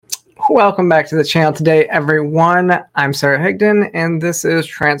Welcome back to the channel today, everyone. I'm Sarah Higdon, and this is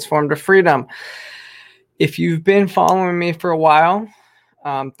Transform to Freedom. If you've been following me for a while,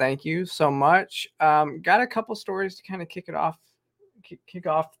 thank you so much. Got a couple stories to kind of kick off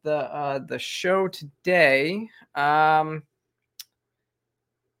the show today. But I'm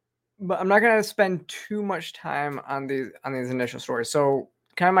not going to spend too much time on these initial stories. So,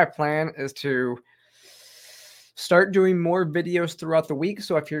 kind of my plan is to start doing more videos throughout the week.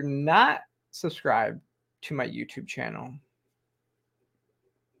 So if you're not subscribed to my YouTube channel,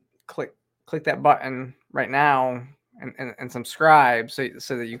 click that button right now and subscribe so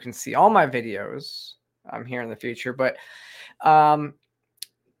that you can see all my videos here in the future. But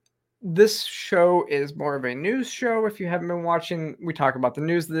this show is more of a news show. If you haven't been watching, we talk about the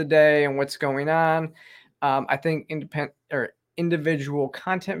news of the day and what's going on. I think individual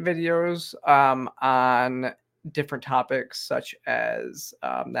content videos on different topics such as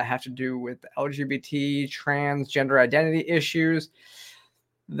that have to do with LGBT, transgender identity issues.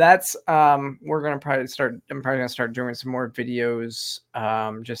 That's I'm probably gonna start doing some more videos,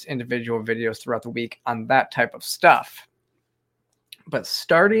 just individual videos throughout the week on that type of stuff. But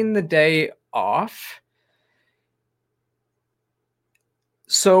starting the day off,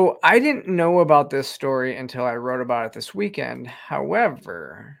 so I didn't know about this story until I wrote about it this weekend.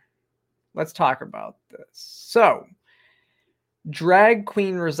 However, let's talk about this. So, drag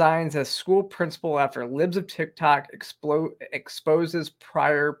queen resigns as school principal after libs of TikTok exposes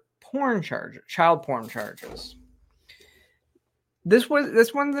prior child porn charges. This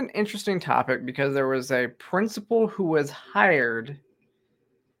one's an interesting topic because there was a principal who was hired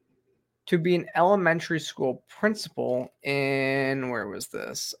to be an elementary school principal in, where was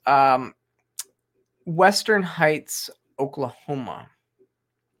this? Western Heights, Oklahoma.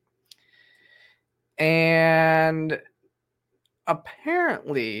 And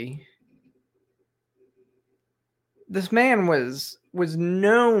apparently this man was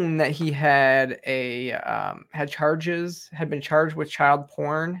known that he had been charged with child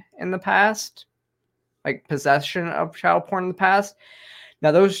porn in the past, like possession of child porn in the past.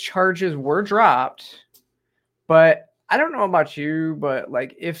 Now those charges were dropped, but I don't know about you, but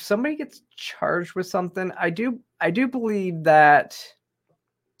like if somebody gets charged with something, I do believe that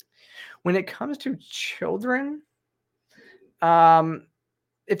when it comes to children,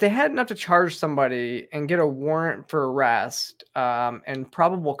 if they had enough to charge somebody and get a warrant for arrest and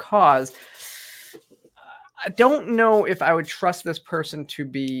probable cause, I don't know if I would trust this person to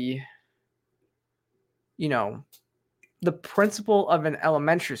be, the principal of an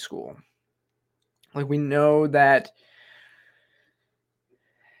elementary school. Like, we know that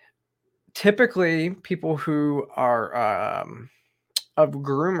typically people who are of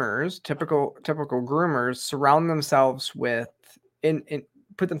groomers, typical groomers, surround themselves with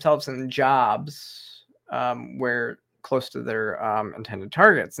put themselves in jobs where close to their intended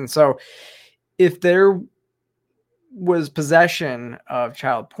targets. And so if there was possession of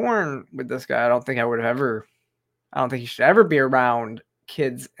child porn with this guy, I don't think he should ever be around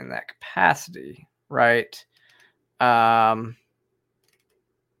kids in that capacity, right?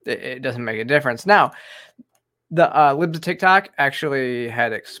 It doesn't make a difference. Now, the libs of TikTok actually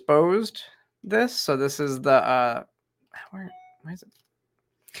had exposed this. So this is the where is it?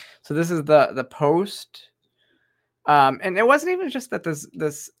 So this is the post. And it wasn't even just that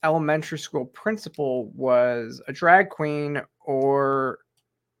this elementary school principal was a drag queen or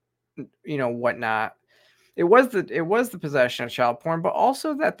whatnot. It was the possession of child porn, but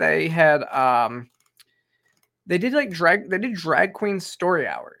also that they had they did drag queen story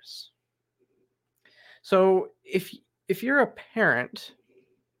hours. So if you're a parent,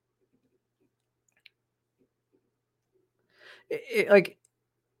 if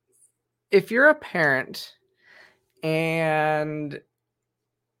you're a parent and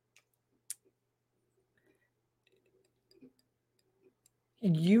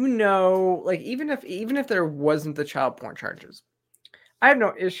even if there wasn't the child porn charges, I have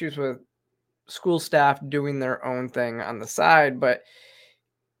no issues with school staff doing their own thing on the side, but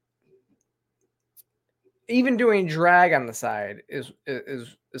even doing drag on the side is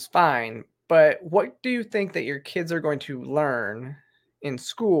fine. But what do you think that your kids are going to learn in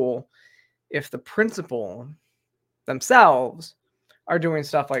school if the principal themselves are doing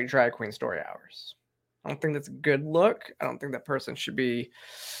stuff like drag queen story hours? I don't think that's a good look. I don't think that person should be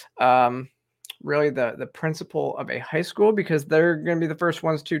really the principal of a high school, because they're going to be the first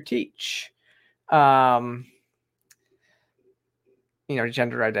ones to teach gender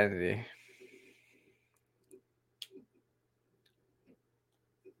identity.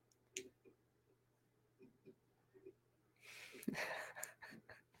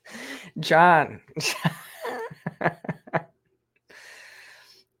 John.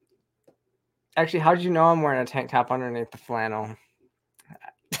 Actually, how did you know I'm wearing a tank top underneath the flannel?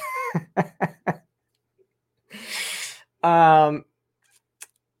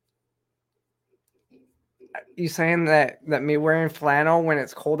 You saying that me wearing flannel when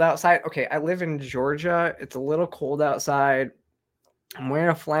it's cold outside? Okay, I live in Georgia. It's a little cold outside. I'm wearing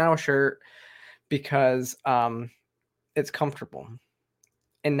a flannel shirt because it's comfortable.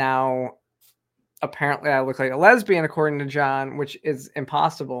 And now apparently I look like a lesbian according to John, which is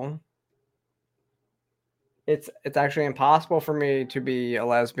impossible. It's actually impossible for me to be a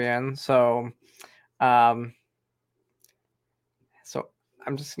lesbian. So so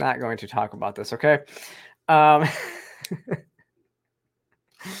I'm just not going to talk about this, okay?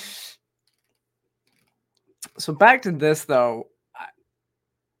 So back to this though,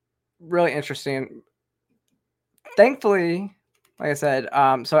 really interesting. Thankfully, like I said,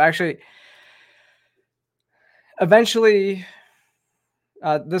 so actually, eventually,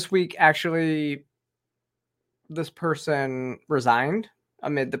 this week, actually, this person resigned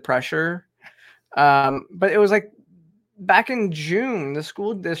amid the pressure. But it was like back in June, the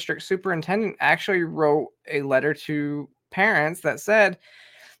school district superintendent actually wrote a letter to parents that said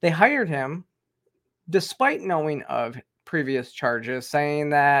they hired him despite knowing of previous charges, saying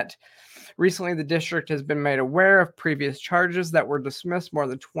that recently the district has been made aware of previous charges that were dismissed more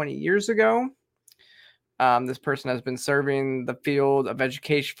than 20 years ago. This person has been serving the field of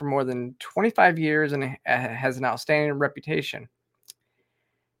education for more than 25 years and has an outstanding reputation.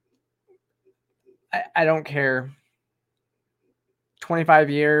 I don't care 25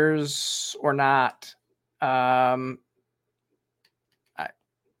 years or not.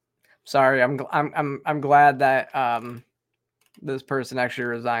 Sorry, I'm glad that this person actually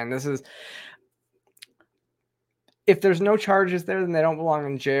resigned. This is, if there's no charges there, then they don't belong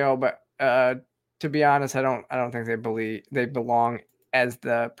in jail. But to be honest, I don't think they belong as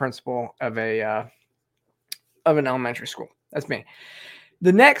the principal of an elementary school. That's me.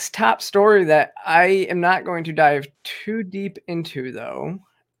 The next top story that I am not going to dive too deep into, though.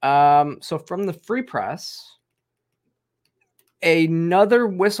 So from the Free Press, another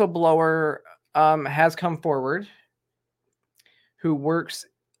whistleblower has come forward who worked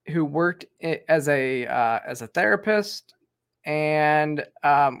as a therapist, and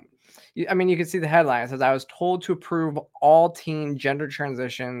I mean, you can see the headline. It says, "I was told to approve all teen gender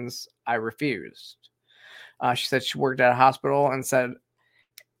transitions. I refused." She said she worked at a hospital and said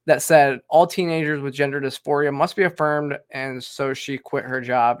all teenagers with gender dysphoria must be affirmed, and so she quit her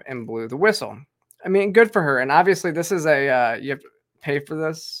job and blew the whistle. I mean, good for her. And obviously, this is you have to pay for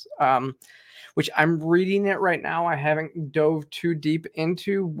this, which I'm reading it right now. I haven't dove too deep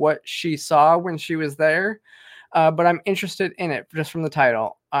into what she saw when she was there, but I'm interested in it just from the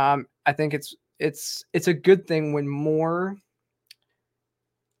title. I think it's a good thing when more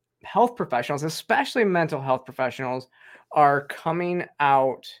health professionals, especially mental health professionals, are coming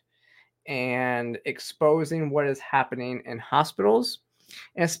out and exposing what is happening in hospitals.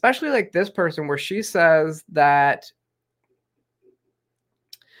 And especially like this person, where she says that,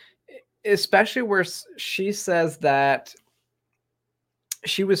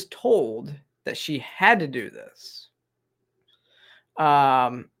 she was told that she had to do this.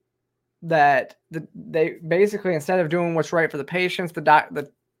 That they basically, instead of doing what's right for the patients,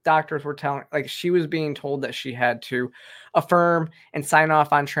 the doctors were telling, like, she was being told that she had to affirm and sign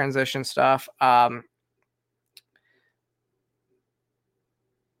off on transition stuff.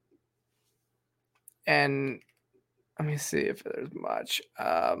 And let me see if there's much.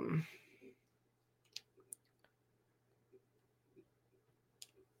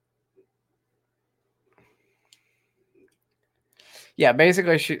 Yeah,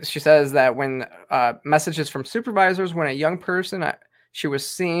 basically, she says that when messages from supervisors, when a young person she was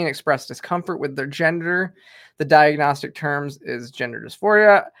seeing expressed discomfort with their gender, the diagnostic terms is gender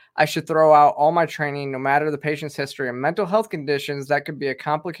dysphoria. I should throw out all my training, no matter the patient's history and mental health conditions. That could be a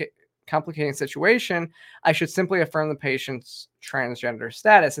complicating situation. I should simply affirm the patient's transgender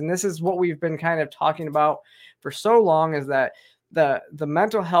status. And this is what we've been kind of talking about for so long, is that the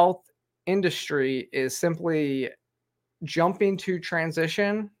mental health industry is simply jumping to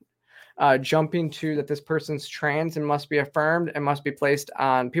transition, jumping to that this person's trans and must be affirmed and must be placed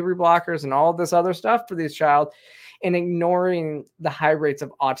on puberty blockers and all of this other stuff for this child, and ignoring the high rates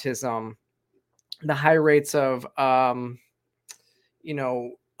of autism, the high rates of other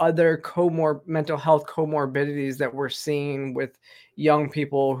mental health comorbidities that we're seeing with young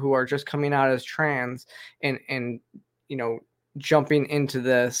people who are just coming out as trans, and jumping into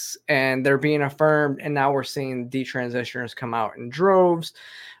this, and they're being affirmed, and now we're seeing detransitioners come out in droves.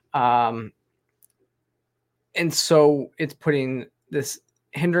 And so it's putting this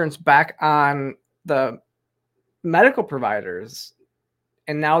hindrance back on the medical providers.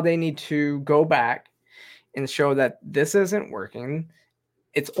 And now they need to go back and show that this isn't working.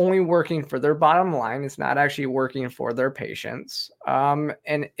 It's only working for their bottom line. It's not actually working for their patients. And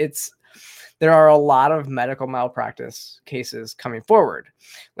there are a lot of medical malpractice cases coming forward.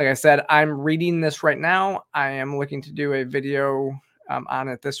 Like I said, I'm reading this right now. I am looking to do a video on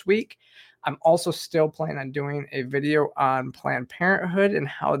it this week. I'm also still planning on doing a video on Planned Parenthood and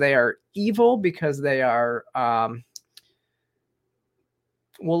how they are evil because they are,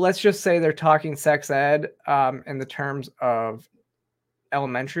 well, let's just say they're talking sex ed in the terms of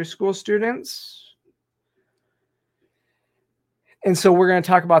elementary school students. And so we're going to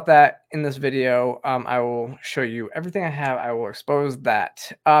talk about that in this video. I will show you everything I have. I will expose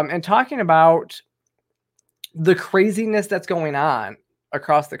that. And talking about the craziness that's going on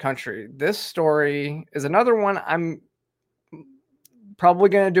across the country. This story is another one I'm probably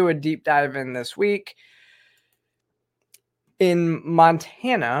going to do a deep dive in this week. In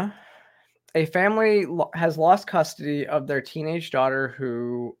Montana, a family has lost custody of their teenage daughter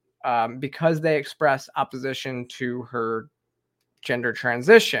who, because they expressed opposition to her gender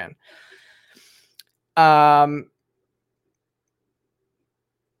transition.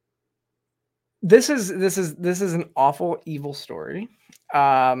 This is an awful, evil story.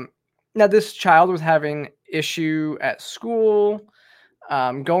 Now, this child was having issue at school,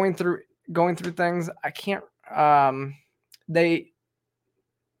 going through things. I can't.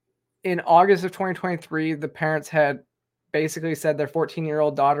 In August of 2023, the parents had basically said their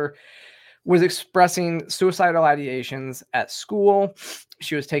 14-year-old daughter was expressing suicidal ideations at school.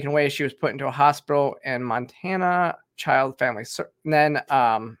 She was taken away. She was put into a hospital in Montana. Child family. And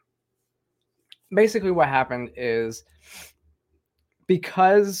then basically what happened is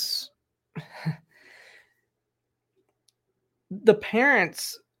because the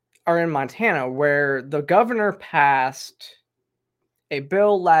parents are in Montana, where the governor passed a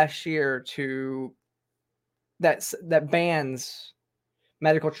bill last year that bans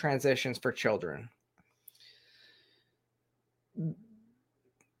medical transitions for children.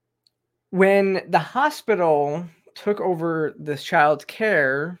 When the hospital took over this child's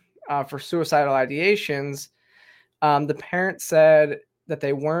care for suicidal ideations, the parents said that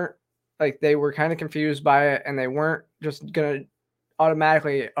they weren't, like, they were kind of confused by it and they weren't just going to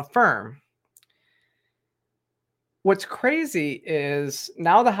automatically affirm. What's crazy is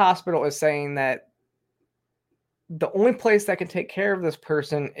now the hospital is saying that the only place that can take care of this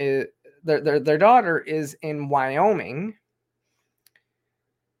person is their daughter is in Wyoming,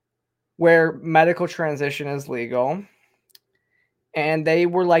 where medical transition is legal. And they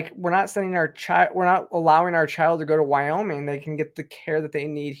were like, we're not allowing our child to go to Wyoming. They can get the care that they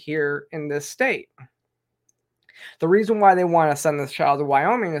need here in this state. The reason why they want to send this child to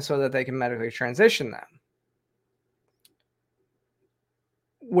Wyoming is so that they can medically transition them.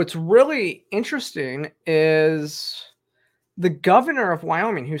 What's really interesting is the governor of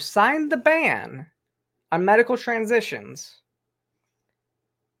Wyoming, who signed the ban on medical transitions,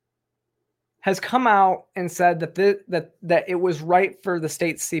 has come out and said that it was right for the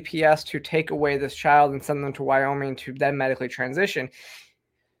state CPS to take away this child and send them to Wyoming to then medically transition.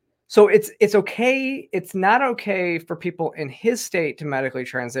 So it's okay. It's not okay for people in his state to medically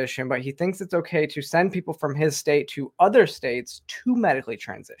transition, but he thinks it's okay to send people from his state to other states to medically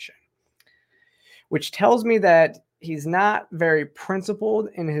transition, which tells me that he's not very principled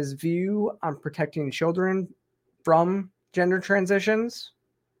in his view on protecting children from gender transitions.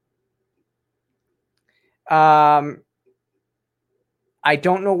 I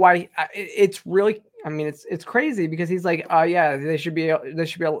don't know why. It's really, I mean, it's crazy because he's like, yeah,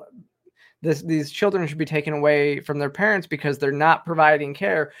 these children should be taken away from their parents because they're not providing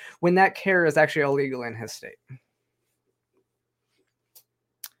care, when that care is actually illegal in his state.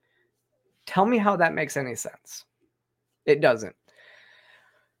 Tell me how that makes any sense. It doesn't.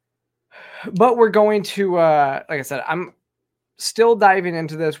 But we're going to, like I said, I'm still diving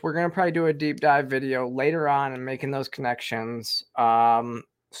into this. We're going to probably do a deep dive video later on and making those connections.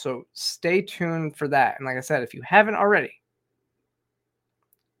 So stay tuned for that. And like I said, if you haven't already,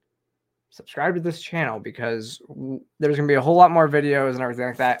 subscribe to this channel because there's going to be a whole lot more videos and everything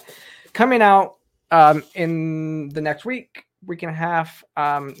like that coming out in the next week and a half.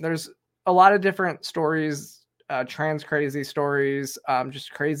 There's a lot of different stories, trans crazy stories,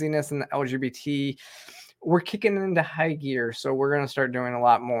 just craziness in the LGBT. We're kicking into high gear, so we're going to start doing a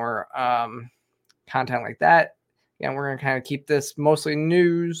lot more content like that. And we're going to kind of keep this mostly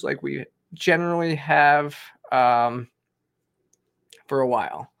news like we generally have for a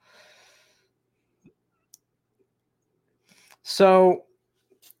while. So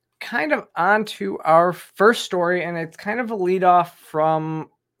kind of on to our first story, and it's kind of a lead off from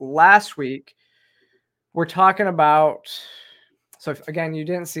last week. We're talking about, so again, you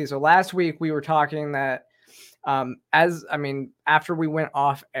didn't see, so last week we were talking that after we went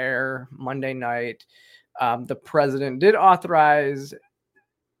off air Monday night, the president did authorize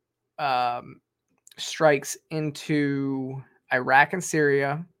strikes into Iraq and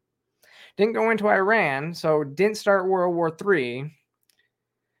Syria. Didn't go into Iran, so didn't start World War III.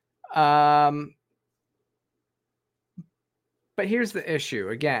 But here's the issue.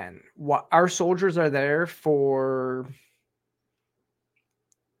 Again, our soldiers are there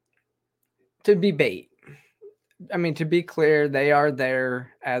to be bait. I mean, to be clear, they are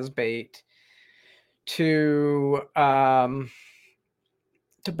there as bait to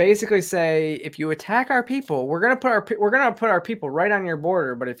basically say, if you attack our people, we're gonna put our people right on your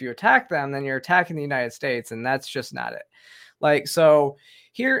border. But if you attack them, then you're attacking the United States, and that's just not it. Like, so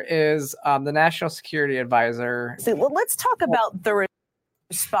here is the National Security Advisor. So, well, let's talk about the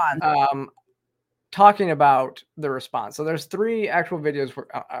response. Talking about the response. So there's 3 actual videos where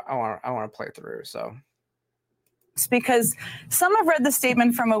I want to play through. So. Because some have read the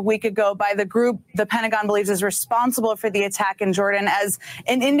statement from a week ago by the group the Pentagon believes is responsible for the attack in Jordan as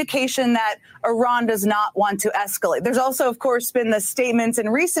an indication that Iran does not want to escalate. There's also, of course, been the statements in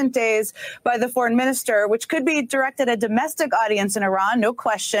recent days by the foreign minister, which could be directed at a domestic audience in Iran, no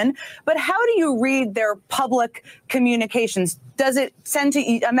question. But how do you read their public communications? Does it send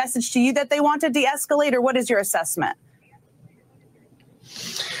a message to you that they want to de-escalate, or what is your assessment?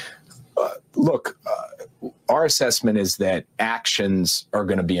 Look, our assessment is that actions are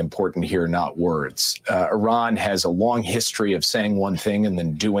going to be important here, not words. Iran has a long history of saying one thing and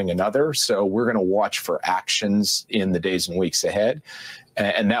then doing another. So we're going to watch for actions in the days and weeks ahead.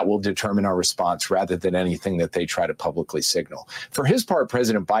 And that will determine our response rather than anything that they try to publicly signal. For his part,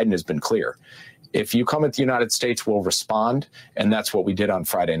 President Biden has been clear. If you come at the United States, we'll respond. And that's what we did on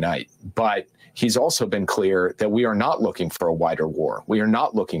Friday night. But he's also been clear that we are not looking for a wider war. We are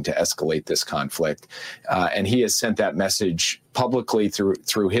not looking to escalate this conflict. And he has sent that message publicly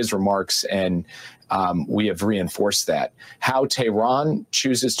through his remarks, and we have reinforced that. How Tehran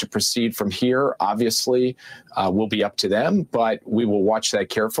chooses to proceed from here, obviously, will be up to them, but we will watch that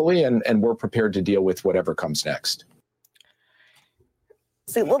carefully, and we're prepared to deal with whatever comes next.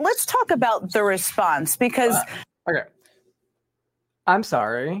 So, well, let's talk about the response, because... Okay. I'm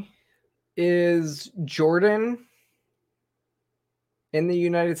sorry. Is Jordan in the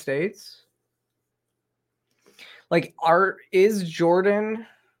United States? Like, is Jordan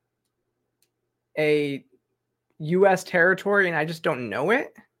a U.S. territory and I just don't know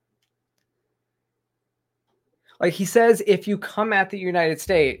it? Like, he says, if you come at the United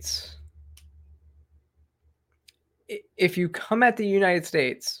States,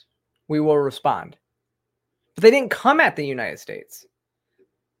 we will respond. But they didn't come at the United States.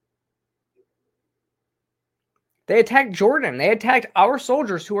 They attacked Jordan. They attacked our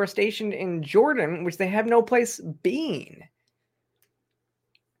soldiers who are stationed in Jordan, which they have no place being.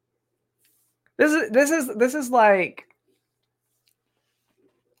 This is like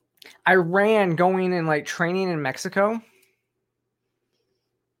Iran going and like training in Mexico.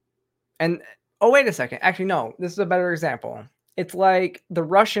 And oh, wait a second. Actually, no, this is a better example. It's like the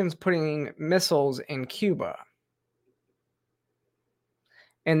Russians putting missiles in Cuba.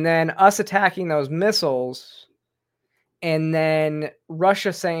 And then us attacking those missiles, and then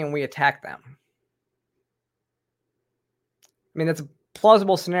Russia saying we attacked them. I mean, that's a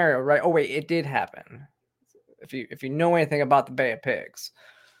plausible scenario, right? Oh, wait, it did happen. If you know anything about the Bay of Pigs,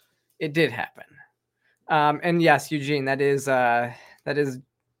 it did happen. And yes, Eugene, that is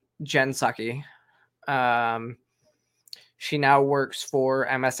Jen Psaki. She now works for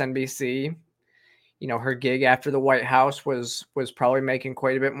MSNBC. You know, her gig after the White House was probably making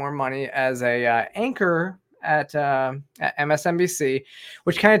quite a bit more money as a anchor at MSNBC,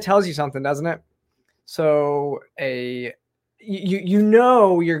 which kind of tells you something, doesn't it? So you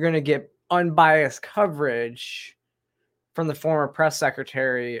know you're going to get unbiased coverage from the former press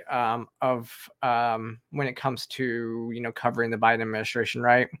secretary of when it comes to, you know, covering the Biden administration,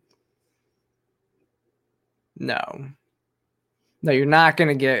 right? No, you're not going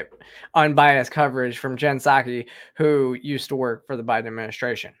to get unbiased coverage from Jen Psaki, who used to work for the Biden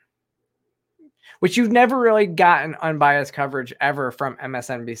administration, which you've never really gotten unbiased coverage ever from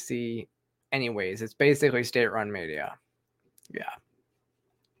MSNBC anyways. It's basically state-run media. Yeah.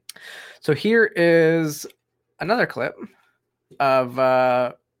 So here is another clip of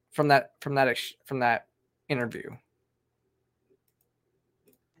from that interview.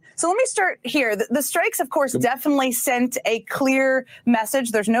 So let me start here. The strikes, of course, definitely sent a clear message.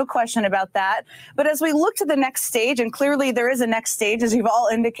 There's no question about that. But as we look to the next stage, and clearly there is a next stage, as you've all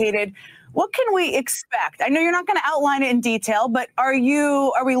indicated, what can we expect? I know you're not going to outline it in detail, but are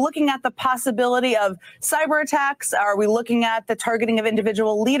we looking at the possibility of cyber attacks? Are we looking at the targeting of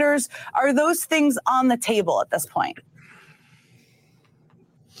individual leaders? Are those things on the table at this point?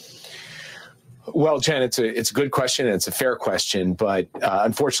 Well, Jen, it's a good question and it's a fair question, but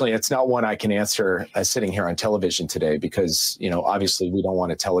unfortunately, it's not one I can answer sitting here on television today because, obviously we don't want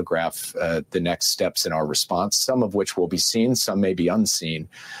to telegraph the next steps in our response, some of which will be seen, some may be unseen.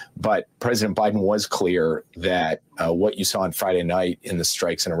 But President Biden was clear that what you saw on Friday night in the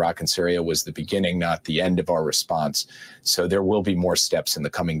strikes in Iraq and Syria was the beginning, not the end of our response. So there will be more steps in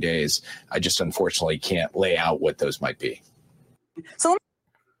the coming days. I just unfortunately can't lay out what those might be.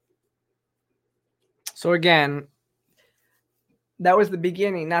 So again, that was the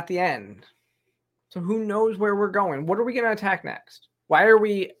beginning, not the end. So who knows where we're going? What are we going to attack next? Why are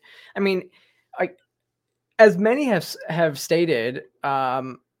we? I mean, as many have stated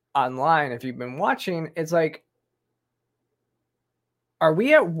online, if you've been watching, it's like, are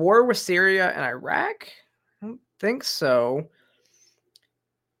we at war with Syria and Iraq? I don't think so.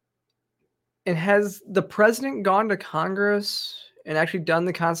 And has the president gone to Congress and actually done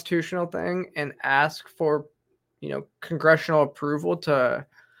the constitutional thing and ask for, congressional approval to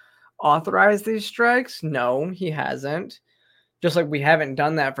authorize these strikes? No, he hasn't. Just like we haven't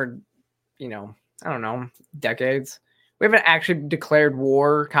done that for, I don't know, decades. We haven't actually declared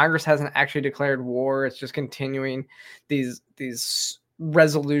war. Congress hasn't actually declared war. It's just continuing these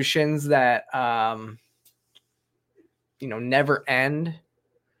resolutions that, never end.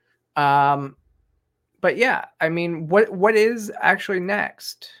 But yeah, I mean, what is actually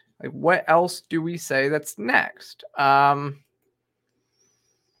next? Like, what else do we say that's next?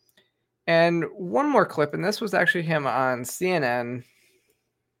 And one more clip, and this was actually him on CNN.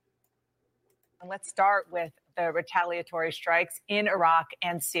 Let's start with the retaliatory strikes in Iraq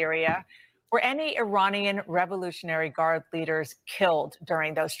and Syria. Were any Iranian Revolutionary Guard leaders killed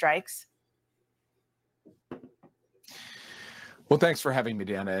during those strikes? Well, thanks for having me,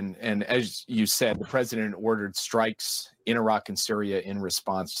 Dana. And as you said, the president ordered strikes in Iraq and Syria in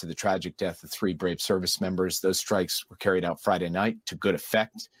response to the tragic death of 3 brave service members. Those strikes were carried out Friday night to good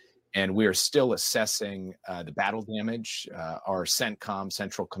effect. And we are still assessing the battle damage. Our CENTCOM,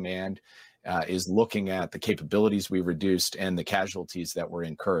 Central Command, is looking at the capabilities we reduced and the casualties that were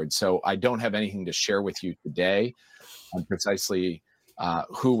incurred. So I don't have anything to share with you today on precisely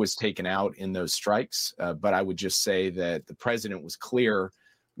who was taken out in those strikes. But I would just say that the president was clear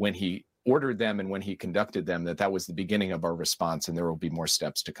when he ordered them and when he conducted them that was the beginning of our response, and there will be more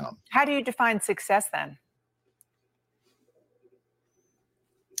steps to come. How do you define success then?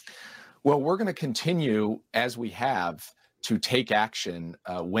 Well, we're going to continue, as we have, to take action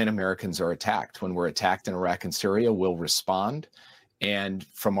when Americans are attacked. When we're attacked in Iraq and Syria, we'll respond. And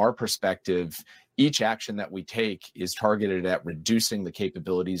from our perspective, each action that we take is targeted at reducing the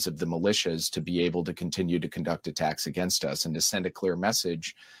capabilities of the militias to be able to continue to conduct attacks against us and to send a clear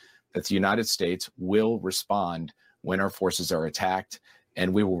message that the United States will respond when our forces are attacked,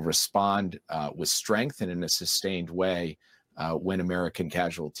 and we will respond with strength and in a sustained way when American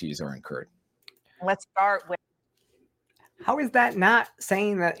casualties are incurred. Let's start with. How is that not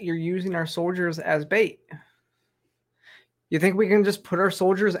saying that you're using our soldiers as bait? You think we can just put our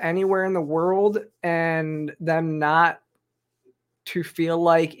soldiers anywhere in the world and them not to feel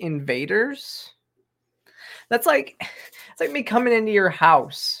like invaders? It's like me coming into your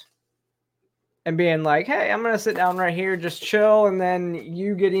house and being like, hey, I'm going to sit down right here, just chill. And then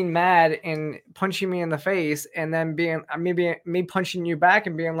you getting mad and punching me in the face, and then maybe me punching you back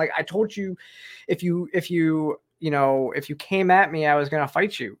and being like, I told you, if you came at me, I was going to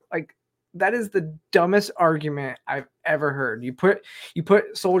fight you. Like, that is the dumbest argument I've ever heard. You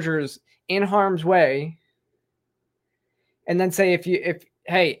put soldiers in harm's way and then say,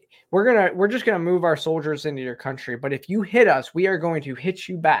 hey, we're just going to move our soldiers into your country, but if you hit us, we are going to hit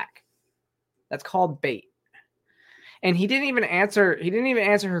you back. That's called bait. And he didn't even answer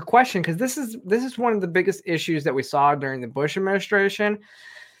her question, because this is one of the biggest issues that we saw during the Bush administration.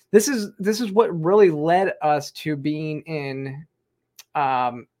 This is what really led us to being in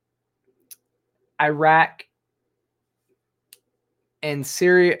Iraq and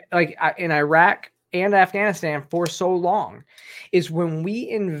Syria, like in Iraq and Afghanistan for so long, is when we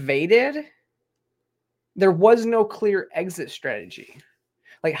invaded, there was no clear exit strategy.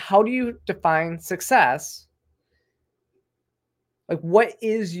 Like, how do you define success? Like, what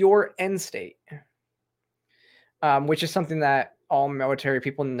is your end state? Which is something that all military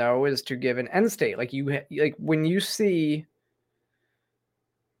people know is to give an end state. Like when you see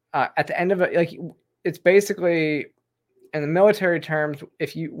at the end of it, like it's basically in the military terms,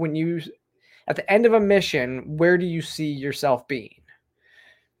 when you at the end of a mission, where do you see yourself being?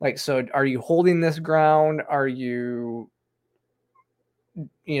 Like, so are you holding this ground? Are you,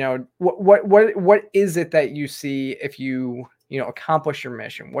 what is it that you see if you accomplish your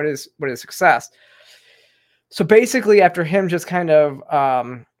mission? What is success? So basically, after him just kind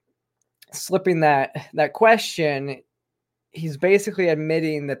of slipping that question, he's basically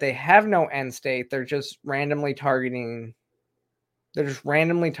admitting that they have no end state. They're just randomly targeting. They're just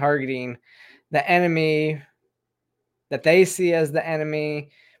randomly targeting the enemy that they see as the enemy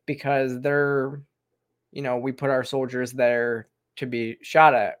because they're, we put our soldiers there to be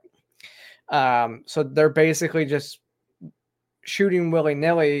shot at. So they're basically just shooting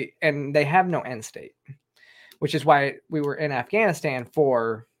willy-nilly, and they have no end state, which is why we were in Afghanistan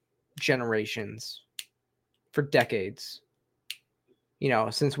for generations, for decades,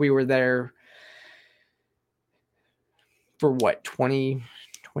 since we were there for what, 20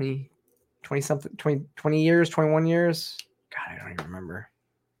 something, 20 years, 21 years. God, I don't even remember.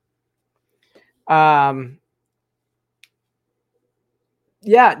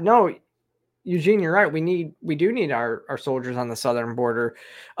 Yeah, no, Eugene, you're right. We do need our soldiers on the southern border,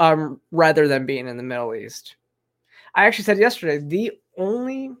 rather than being in the Middle East. I actually said yesterday,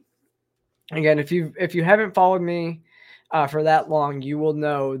 again, if you haven't followed me for that long, you will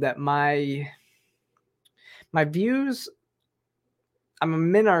know that my views, I'm a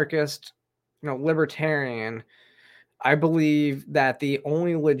minarchist, libertarian. I believe that the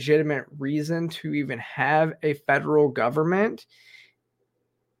only legitimate reason to even have a federal government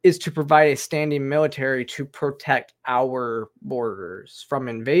is to provide a standing military to protect our borders from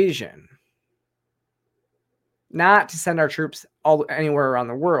invasion, not to send our troops anywhere around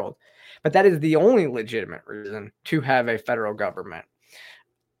the world. But that is the only legitimate reason to have a federal government,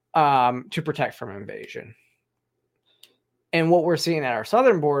 to protect from invasion. And what we're seeing at our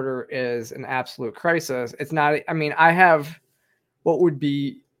southern border is an absolute crisis. It's not, I have what would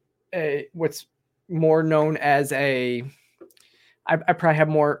be what's more known as I probably have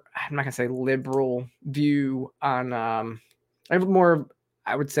more, I'm not going to say liberal view on, I have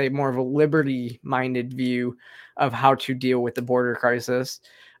I would say more of a liberty-minded view of how to deal with the border crisis.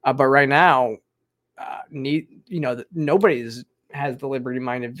 But right now, nobody has the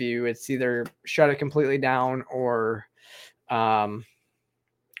liberty-minded view. It's either shut it completely down or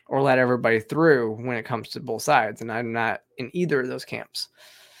let everybody through when it comes to both sides. And I'm not in either of those camps.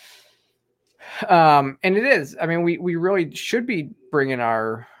 And it is, we really should be bringing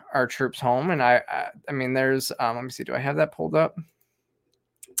our troops home. And there's, let me see, do I have that pulled up?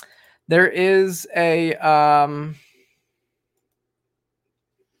 There is a,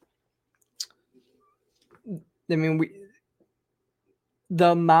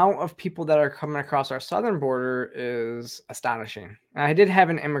 the amount of people that are coming across our southern border is astonishing. And I did have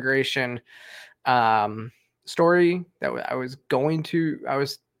an immigration story that I was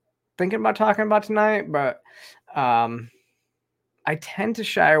thinking about talking about tonight, but I tend to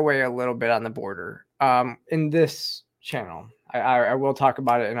shy away a little bit on the border in this channel. I will talk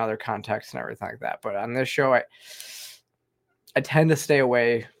about it in other contexts and everything like that, but on this show, I tend to stay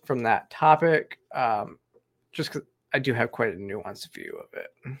away from that topic, just because I do have quite a nuanced view of it.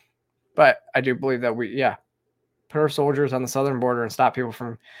 But I do believe that we put our soldiers on the southern border and stop people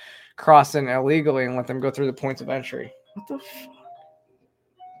from crossing illegally and let them go through the points of entry. What the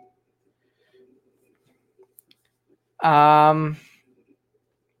fuck?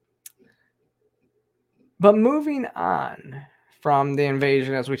 But moving on from the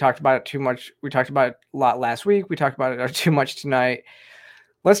invasion, as we talked about it too much, we talked about it a lot last week. We talked about it too much tonight.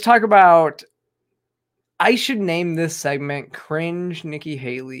 Let's talk about, I should name this segment Cringe Nikki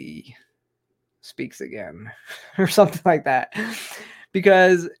Haley Speaks Again or something like that,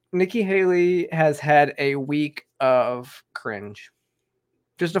 because Nikki Haley has had a week of cringe,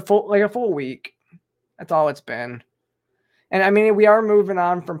 just a full week. That's all it's been. And we are moving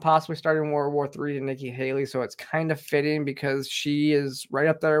on from possibly starting World War III to Nikki Haley, so it's kind of fitting because she is right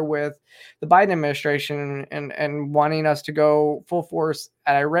up there with the Biden administration and wanting us to go full force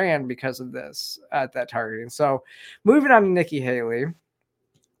at Iran because of this, at that targeting. So moving on to Nikki Haley.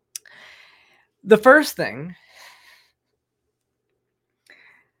 The first thing,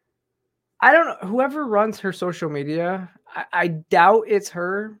 I don't know, whoever runs her social media, I doubt it's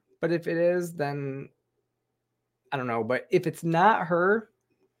her, but if it is, then I don't know. But if it's not her,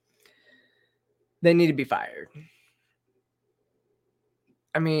 they need to be fired.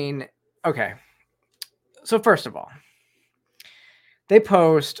 Okay. So first of all, They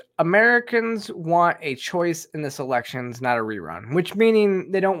post, Americans want a choice in this election, not a rerun, which meaning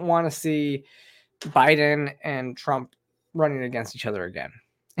they don't want to see Biden and Trump running against each other again.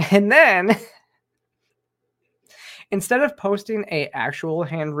 And then instead of posting a actual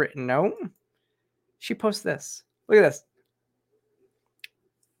handwritten note, she posts this. Look at this.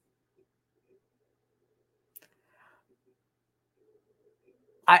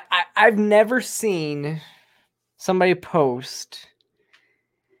 I've never seen somebody post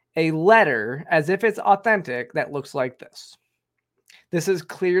a letter as if it's authentic that looks like this. This is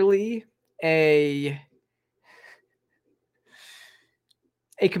clearly a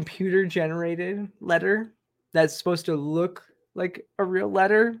computer generated letter that's supposed to look like a real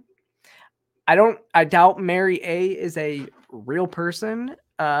letter. I doubt Mary A is a real person.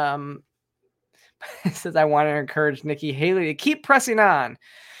 It says, I want to encourage Nikki Haley to keep pressing on.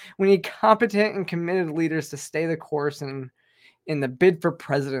 We need competent and committed leaders to stay the course in the bid for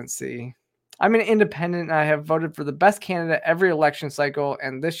presidency. I'm an independent and I have voted for the best candidate every election cycle,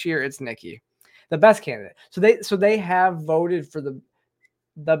 and this year it's Nikki, the best candidate. So they have voted for the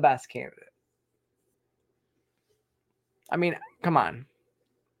best candidate. I mean, come on.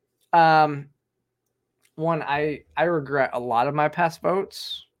 One, I regret a lot of my past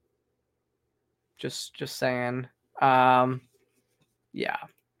votes. Just saying. Yeah.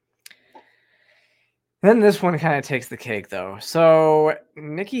 Then this one kind of takes the cake, though. So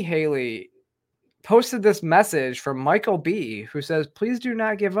Nikki Haley posted this message from Michael B., who says, please do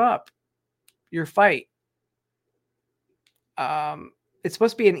not give up your fight. It's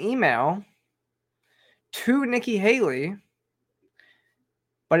supposed to be an email to Nikki Haley,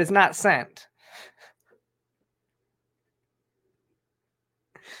 but it's not sent.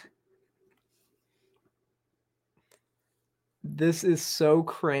 This is so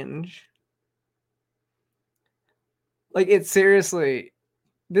cringe. Like, it's seriously,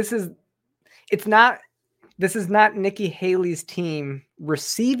 this is not Nikki Haley's team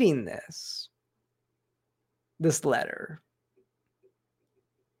receiving this letter.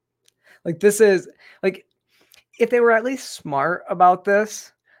 Like, this is like, if they were at least smart about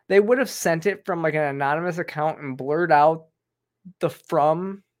this, they would have sent it from like an anonymous account and blurred out the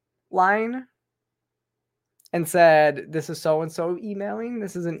from line and said, this is so-and-so emailing.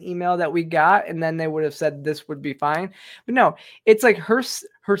 This is an email that we got. And then they would have said this would be fine. But no, it's like her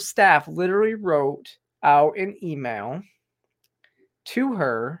staff literally wrote out an email to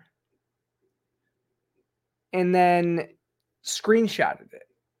her and then screenshotted it.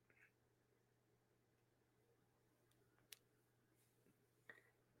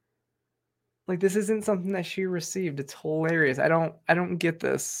 Like, this isn't something that she received. It's hilarious. I don't get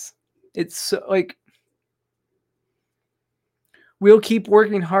this. It's so, like, we'll keep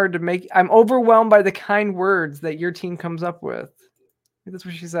working hard to make. I'm overwhelmed by the kind words that your team comes up with. That's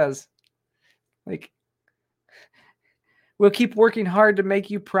what she says. Like, we'll keep working hard to make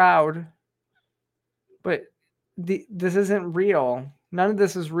you proud. But this isn't real. None of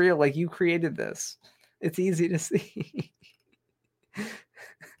this is real. Like, you created this. It's easy to see.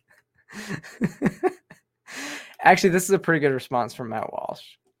 Actually, this is a pretty good response from Matt Walsh.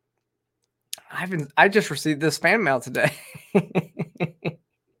 I just received this fan mail today.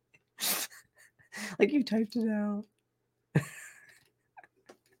 Like, you typed it out.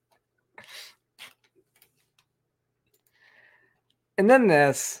 And then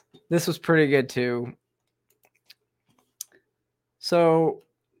this was pretty good too. So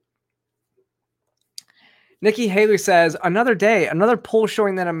Nikki Haley says, another day, another poll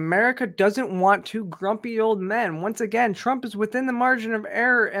showing that America doesn't want two grumpy old men. Once again, Trump is within the margin of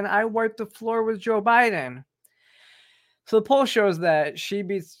error, and I wiped the floor with Joe Biden. So the poll shows that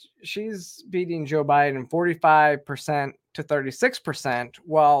she's beating Joe Biden 45% to 36%,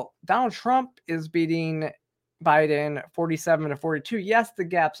 while Donald Trump is beating Biden 47 to 42. Yes, the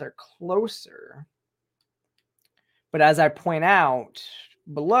gaps are closer. But as I point out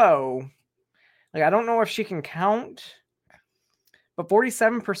below, like, I don't know if she can count, but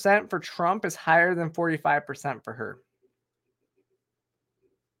 47% for Trump is higher than 45% for her.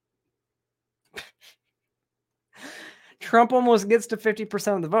 Trump almost gets to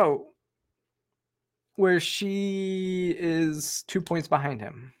 50% of the vote, where she is 2 points behind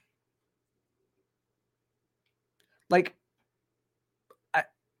him. Like,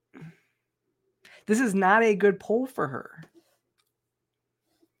 this is not a good poll for her.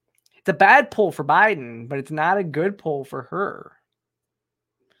 It's a bad poll for Biden, but it's not a good poll for her.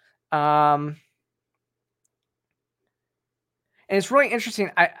 And it's really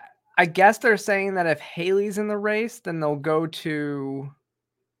interesting. I guess they're saying that if Haley's in the race, then they'll go to.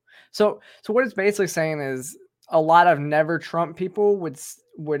 So what it's basically saying is a lot of never Trump people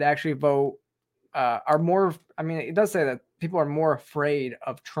would actually vote, are more, I mean, it does say that people are more afraid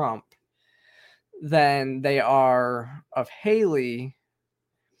of Trump than they are of Haley,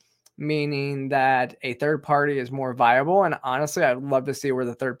 meaning that a third party is more viable. And honestly, I'd love to see where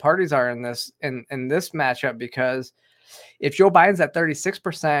the third parties are in this matchup, because if Joe Biden's at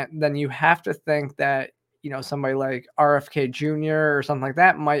 36%, then you have to think that, somebody like RFK Jr. or something like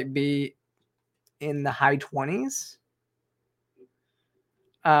that might be in the high 20s.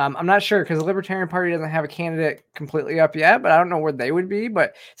 I'm not sure, because the Libertarian Party doesn't have a candidate completely up yet, but I don't know where they would be.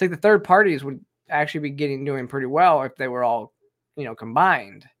 But it's like the third parties would actually be doing pretty well if they were all,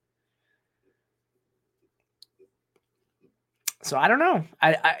 combined. So I don't know.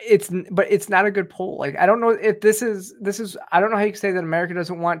 But it's not a good poll. Like, I don't know if this is, I don't know how you can say that America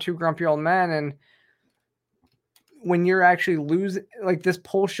doesn't want two grumpy old men. And when you're actually losing, like, this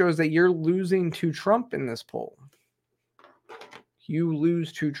poll shows that you're losing to Trump in this poll. You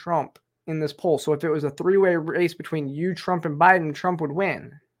lose to Trump in this poll. So if it was a three-way race between you, Trump, and Biden, Trump would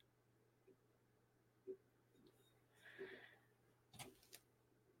win.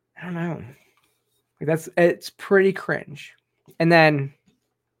 I don't know. It's pretty cringe. And then,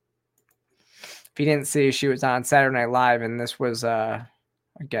 if you didn't see, she was on Saturday Night Live, and this was, again,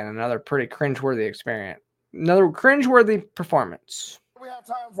 another pretty cringeworthy experience. Another cringeworthy performance. We have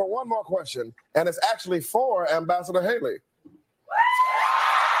time for one more question, and it's actually for Ambassador Haley.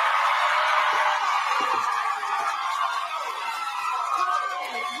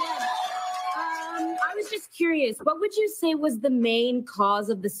 I was just curious, what would you say was the main cause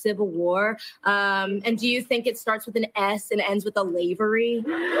of the Civil War? And do you think it starts with an S and ends with a lavery?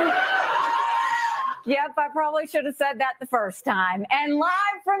 Yep, I probably should have said that the first time. And live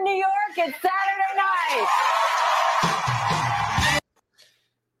from New York, it's Saturday night.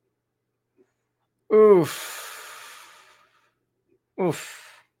 Oof. Oh,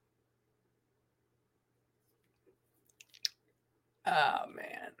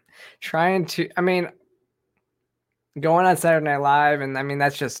 man. Going on Saturday Night Live, and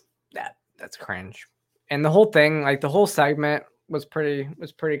that's just, that's cringe. And the whole thing, like the whole segment was pretty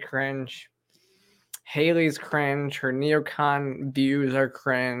cringe. Haley's cringe. Her neocon views are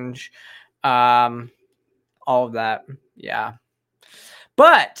cringe. All of that. Yeah.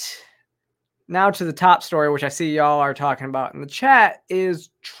 But now to the top story, which I see y'all are talking about in the chat, is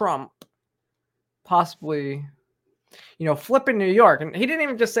Trump possibly, flipping New York. And he didn't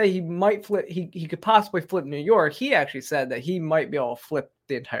even just say he might flip. He could possibly flip New York. He actually said that he might be able to flip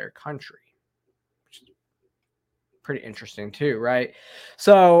the entire country, which is pretty interesting too, right?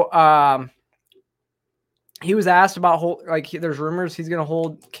 So, he was asked about there's rumors he's going to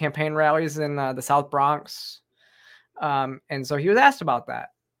hold campaign rallies in the South Bronx. And so he was asked about that.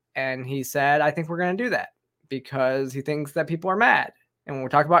 And he said, I think we're going to do that because he thinks that people are mad. And when we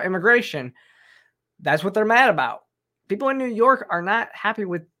talk about immigration, that's what they're mad about. People in New York are not happy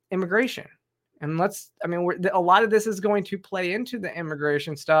with immigration. And a lot of this is going to play into the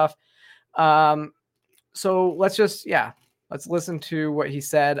immigration stuff. So let's listen to what he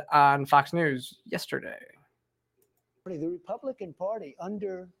said on Fox News yesterday. The Republican Party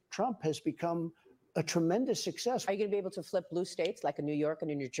under Trump has become a tremendous success. Are you going to be able to flip blue states like in New York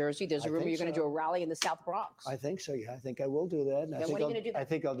and in New Jersey? There's a rumor you're going to do a rally in the South Bronx. I think so, yeah. I think I will do that. And when are you going to do that? I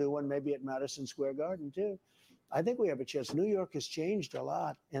think I'll do one maybe at Madison Square Garden, too. I think we have a chance. New York has changed a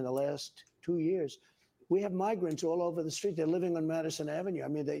lot in the last 2 years. We have migrants all over the street. They're living on Madison Avenue. I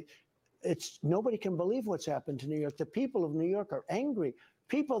mean, nobody can believe what's happened to New York. The people of New York are angry.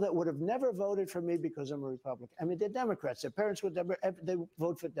 People that would have never voted for me because I'm a Republican. I mean, they're Democrats. Their parents would never, they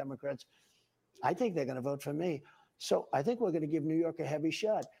vote for Democrats. I think they're going to vote for me. So I think we're going to give New York a heavy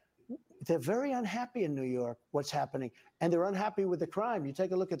shot. They're very unhappy in New York, what's happening. And they're unhappy with the crime. You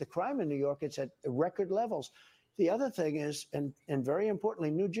take a look at the crime in New York, it's at record levels. The other thing is, and very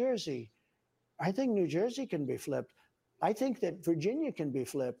importantly, New Jersey. I think New Jersey can be flipped. I think that Virginia can be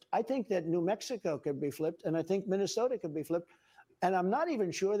flipped. I think that New Mexico can be flipped. And I think Minnesota can be flipped. And I'm not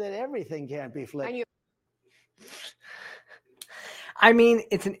even sure that everything can't be flipped.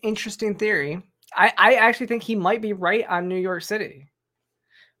 It's an interesting theory. I actually think he might be right on New York City.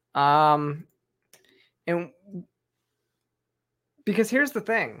 And because here's the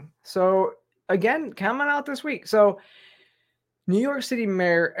thing. So again, coming out this week. So New York City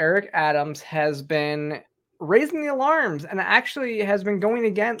Mayor Eric Adams has been raising the alarms and actually has been going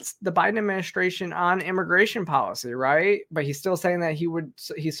against the Biden administration on immigration policy, right? But he's still saying that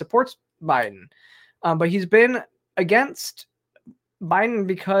he supports Biden. But he's been against Biden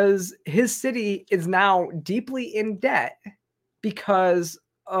because his city is now deeply in debt because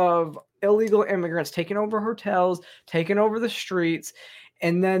of illegal immigrants, taking over hotels, taking over the streets,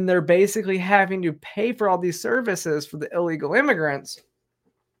 and then they're basically having to pay for all these services for the illegal immigrants,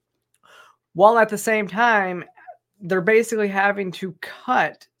 while at the same time they're basically having to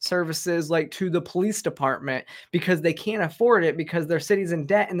cut services like to the police department because they can't afford it because their city's in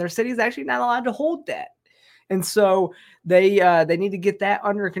debt, and their city's actually not allowed to hold debt. And so they need to get that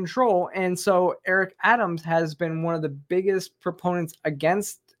under control. And so Eric Adams has been one of the biggest proponents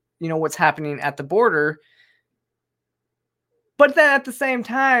against, what's happening at the border. But then at the same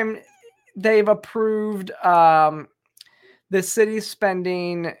time, they've approved the city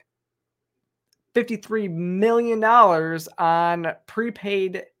spending $53 million on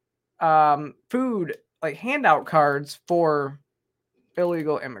prepaid food, like handout cards for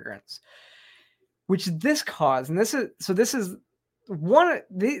illegal immigrants. Which this caused, and these are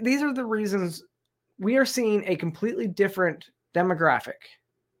the reasons we are seeing a completely different demographic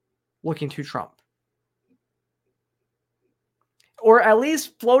looking to Trump. Or at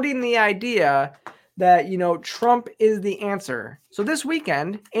least floating the idea that, Trump is the answer. So this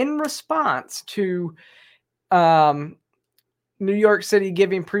weekend, in response to New York City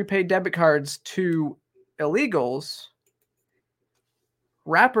giving prepaid debit cards to illegals,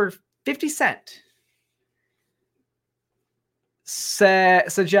 rapper 50 Cent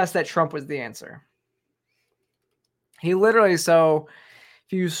suggests that Trump was the answer. He literally, so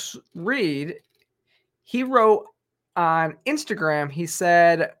if you read, he wrote on Instagram, he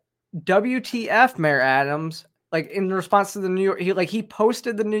said, WTF, Mayor Adams, like in response to the New York, he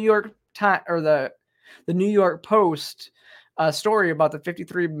posted the New York Times or the New York Post story about the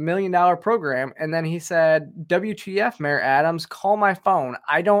 $53 million program. And then he said, WTF, Mayor Adams, call my phone.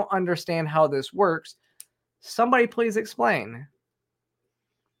 I don't understand how this works. Somebody please explain.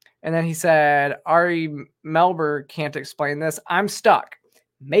 And then he said, Ari Melber can't explain this. I'm stuck.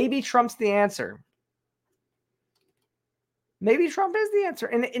 Maybe Trump's the answer. Maybe Trump is the answer.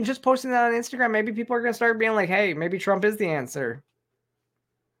 And just posting that on Instagram, maybe people are going to start being like, hey, maybe Trump is the answer.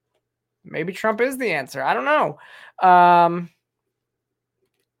 Maybe Trump is the answer. I don't know.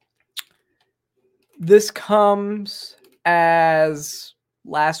 This comes as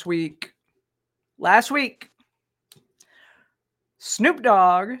last week, Snoop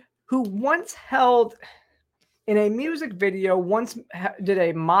Dogg, who once held in a music video, once did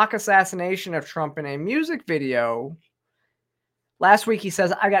a mock assassination of Trump in a music video. Last week, he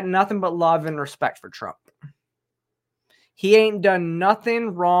says, I got nothing but love and respect for Trump. He ain't done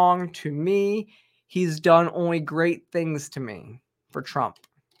nothing wrong to me. He's done only great things to me for Trump.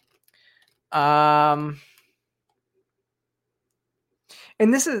 And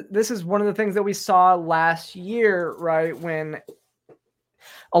this is one of the things that we saw last year, right? When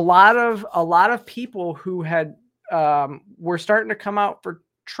a lot of people who had were starting to come out for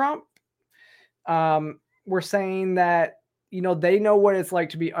Trump were saying that, they know what it's like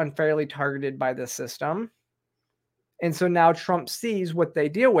to be unfairly targeted by this system. And so now Trump sees what they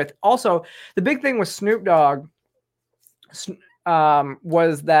deal with. Also, the big thing with Snoop Dogg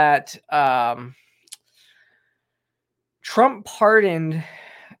was that Trump pardoned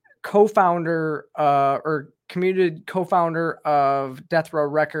co-founder or commuted co-founder of Death Row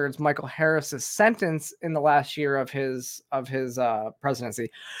Records, Michael Harris's sentence in the last year of his presidency.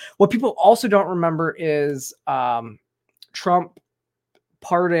 What people also don't remember is Trump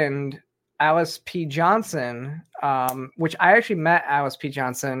pardoned Alice P. Johnson, which I actually met Alice P.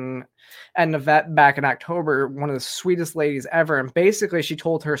 Johnson at Navette back in October, one of the sweetest ladies ever. And basically she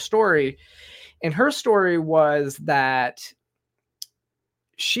told her story, and her story was that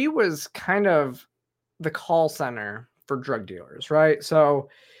she was kind of the call center for drug dealers, right? So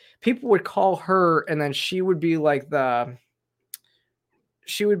people would call her, and then she would be like the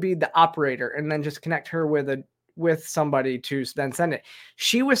operator, and then just connect her with somebody to then send it.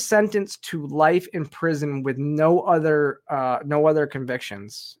 She was sentenced to life in prison with no other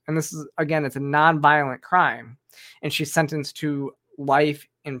convictions. And this is, again, it's a non-violent crime. And she's sentenced to life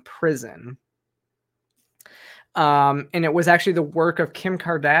in prison. And it was actually the work of Kim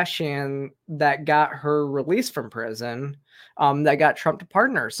Kardashian that got her released from prison, that got Trump to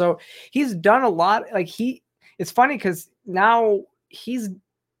pardon her. So he's done a lot. It's funny because now he's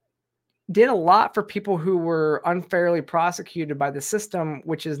did a lot for people who were unfairly prosecuted by the system,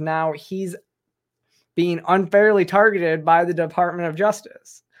 which is now he's being unfairly targeted by the Department of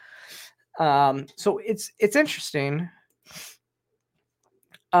Justice. So it's interesting.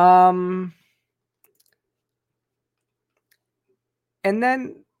 And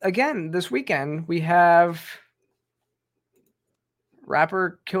then again, this weekend we have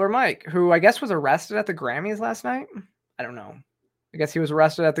rapper Killer Mike, who I guess was arrested at the Grammys last night. I don't know. I guess he was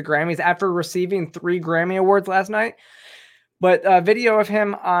arrested at the Grammys after receiving 3 Grammy Awards last night. But a video of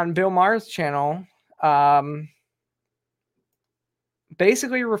him on Bill Maher's channel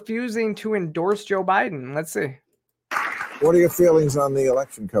basically refusing to endorse Joe Biden. Let's see. What are your feelings on the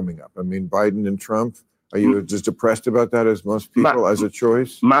election coming up? I mean, Biden and Trump. Are you just depressed about that as most people as a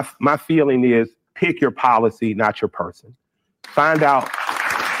choice? My feeling is pick your policy, not your person. Find out.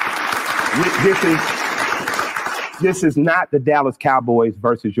 This is not the Dallas Cowboys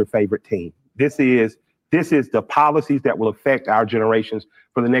versus your favorite team. This is the policies that will affect our generations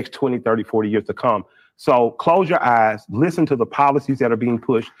for the next 20, 30, 40 years to come. So close your eyes, listen to the policies that are being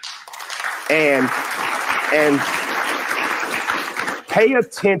pushed, and pay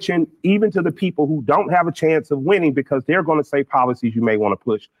attention even to the people who don't have a chance of winning, because they're going to say policies you may want to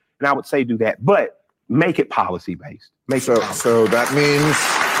push. And I would say do that, but make it policy based. So that means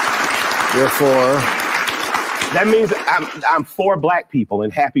you're for. That means I'm for Black people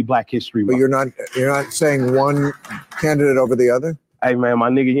and happy Black History Month. But you're not saying one candidate over the other? Hey man, my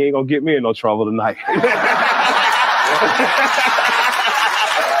nigga, you ain't gonna get me in no trouble tonight.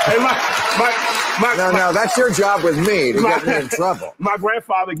 No, that's your job with me to get me in trouble. My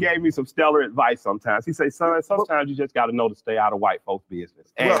grandfather gave me some stellar advice sometimes. He said, son, sometimes you just got to know to stay out of white folks'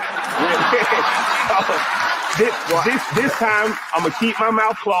 business. And this time, I'm going to keep my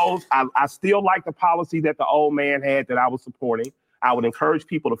mouth closed. I still like the policy that the old man had that I was supporting. I would encourage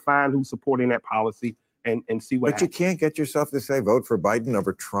people to find who's supporting that policy and see what happens. But you can't get yourself to say vote for Biden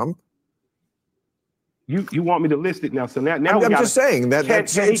over Trump? You want me to list it now? So now I'm just saying that.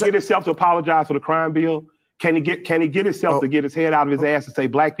 Can he get himself to apologize for the crime bill? Can he get himself to get his head out of his ass and say,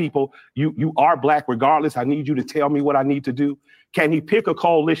 Black people, you are Black regardless. I need you to tell me what I need to do. Can he pick a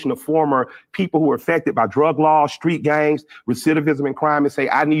coalition of former people who are affected by drug laws, street gangs, recidivism, and crime, and say,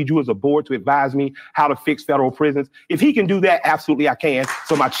 I need you as a board to advise me how to fix federal prisons? If he can do that, absolutely I can.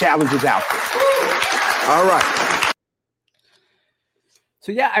 So my challenge is out there. All right.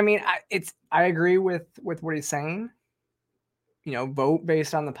 So yeah, I mean, I agree with what he's saying. You know, vote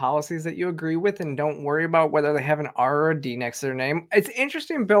based on the policies that you agree with, and don't worry about whether they have an R or a D next to their name. It's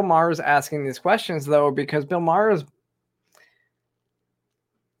interesting Bill Maher is asking these questions though, because Bill Maher is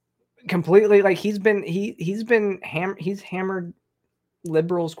completely like he's hammered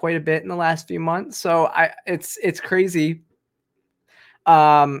liberals quite a bit in the last few months. So it's crazy.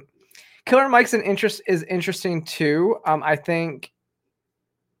 Killer Mike's is interesting too. I think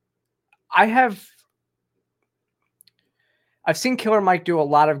I've seen Killer Mike do a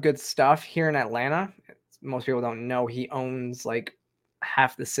lot of good stuff here in Atlanta. Most people don't know he owns like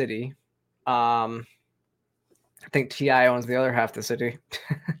half the city. I think T.I. owns the other half the city.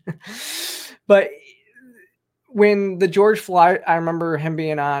 But when the George Floyd, I remember him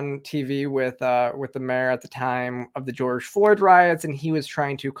being on TV with the mayor at the time of the George Floyd riots, and he was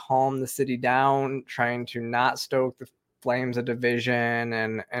trying to calm the city down, trying to not stoke the flames of division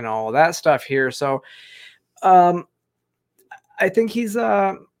and all of that stuff here. So I think he's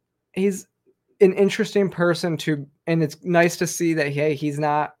an interesting person and it's nice to see that he's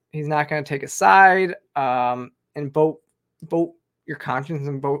not going to take a side and vote your conscience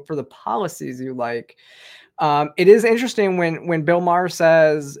and vote for the policies you like. It is interesting when Bill Maher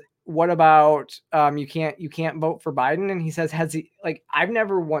says, what about you can't vote for Biden? And he says, I've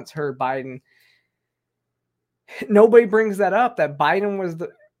never once heard Biden. Nobody brings that up, that Biden was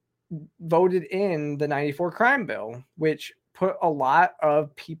voted in the 94 crime bill, which put a lot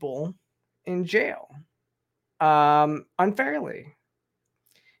of people in jail unfairly.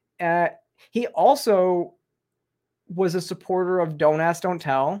 He also was a supporter of Don't Ask, Don't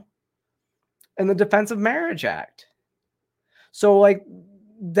Tell and the Defense of Marriage Act. So like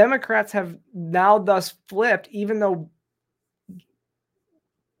Democrats have now thus flipped, even though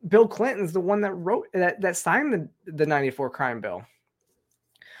Bill Clinton's the one that signed the 94 crime bill.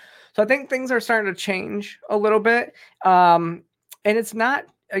 So I think things are starting to change a little bit. And it's not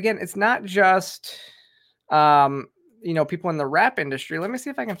just, people in the rap industry. Let me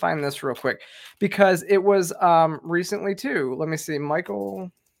see if I can find this real quick, because it was recently too. Let me see.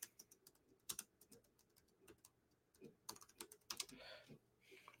 Michael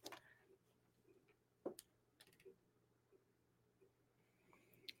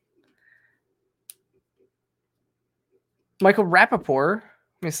Rappaport.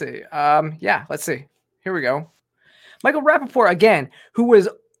 Let me see. Let's see. Here we go. Michael Rappaport, again, who was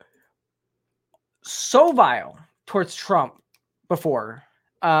so vile towards Trump before,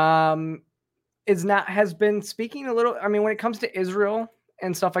 has been speaking a little. I mean, when it comes to Israel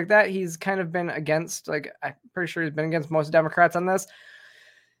and stuff like that, he's kind of been against, like, I'm pretty sure he's been against most Democrats on this.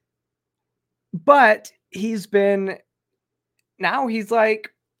 But he's been now he's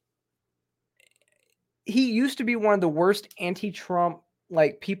like, he used to be one of the worst anti-Trump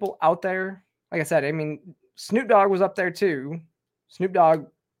like people out there. Like I said, I mean, Snoop Dogg was up there too. Snoop Dogg,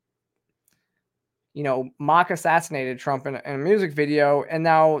 mock assassinated Trump in a music video. And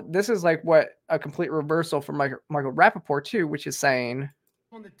now this is like what a complete reversal from Michael Rappaport too, which is saying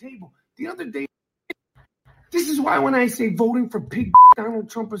on the table the other day. This is why when I say voting for pig Donald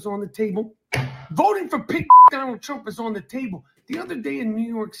Trump is on the table, voting for pig Donald Trump is on the table. The other day in New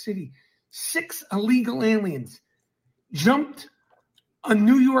York City, 6 illegal aliens jumped a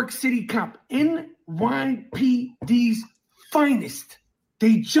New York City cop, NYPD's finest.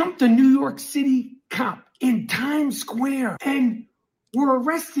 They jumped a New York City cop in Times Square and were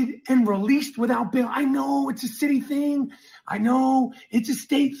arrested and released without bail. I know it's a city thing. I know it's a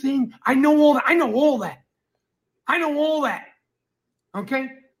state thing. I know all that. I know all that. Okay?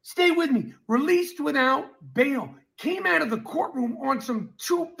 Stay with me. Released without bail. Came out of the courtroom on some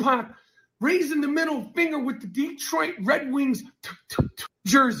Tupac raising the middle finger with the Detroit Red Wings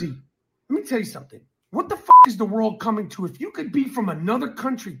jersey. Let me tell you something. What the is the world coming to? If you could be from another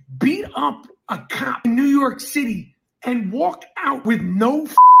country, beat up a cop in New York City and walk out with no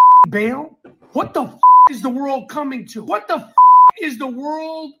bail, what the is the world coming to? What the is the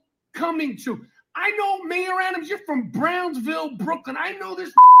world coming to? I know, Mayor Adams, you're from Brownsville, Brooklyn. I know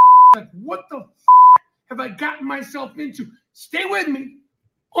this. Like, what the have I gotten myself into? Stay with me.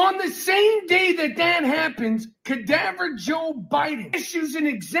 On the same day that happens, Cadaver Joe Biden issues an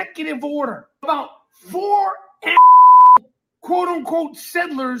executive order about 4 quote-unquote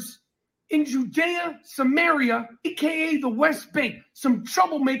settlers in Judea, Samaria, a.k.a. the West Bank. Some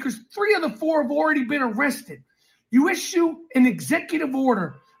troublemakers, 3 of the 4 have already been arrested. You issue an executive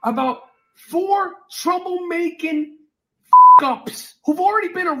order about 4 troublemaking ups who've already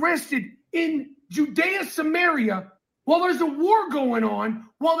been arrested in Judea, Samaria, while there's a war going on,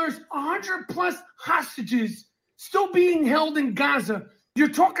 while there's 100+ hostages still being held in Gaza. You're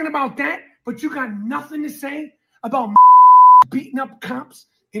talking about that, but you got nothing to say about beating up cops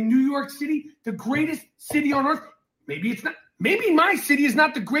in New York City, the greatest city on earth. Maybe it's not. Maybe my city is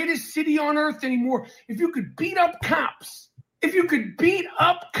not the greatest city on earth anymore. If you could beat up cops,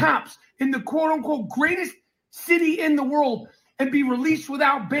 in the quote-unquote greatest city in the world and be released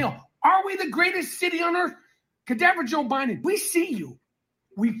without bail, are we the greatest city on earth? Cadaver Joe Biden, we see you.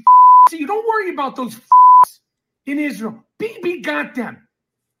 We see you. Don't worry about those in Israel. Bibi got them.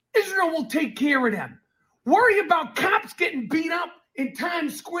 Israel will take care of them. Worry about cops getting beat up in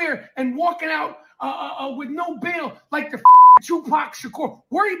Times Square and walking out with no bail like the Tupac Shakur.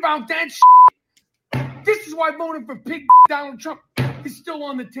 Worry about that shit. This is why voting for pig Donald Trump is still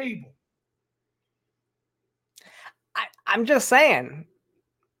on the table. I'm just saying.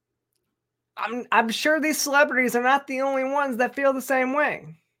 I'm sure these celebrities are not the only ones that feel the same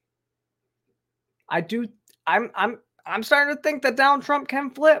way. I'm starting to think that Donald Trump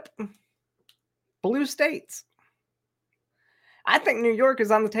can flip blue states. I think New York is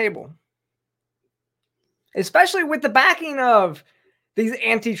on the table. Especially with the backing of these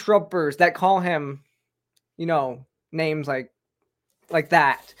anti-Trumpers that call him, names like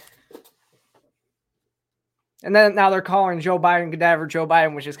that. And then now they're calling Joe Biden Cadaver Joe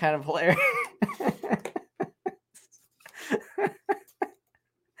Biden, which is kind of hilarious.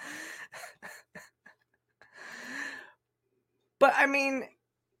 But I mean,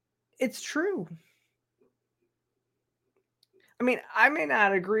 it's true. I mean, I may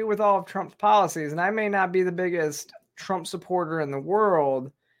not agree with all of Trump's policies, and I may not be the biggest Trump supporter in the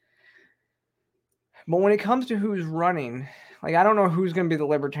world. But when it comes to who's running, like, I don't know who's going to be the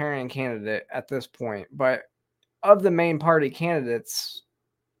Libertarian candidate at this point, but of the main party candidates,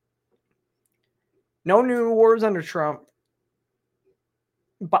 no new wars under Trump,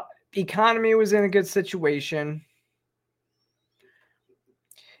 but economy was in a good situation.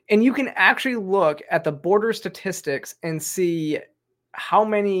 And you can actually look at the border statistics and see how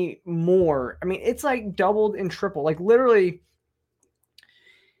many more. I mean, it's like doubled and tripled. Like literally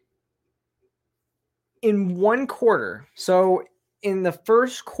in one quarter. So in the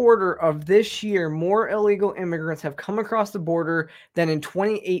first quarter of this year, more illegal immigrants have come across the border than in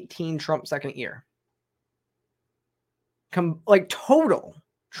 2018, Trump's second year. Total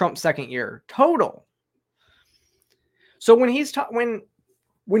Trump's second year. Total. So when he's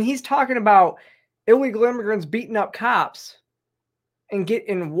talking about illegal immigrants beating up cops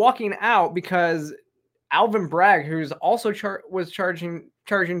and walking out because Alvin Bragg, who's also charging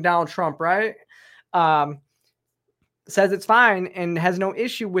Donald Trump, right? Says it's fine and has no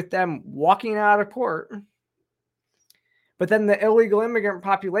issue with them walking out of court. But then the illegal immigrant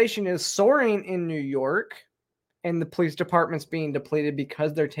population is soaring in New York. and the police department's being depleted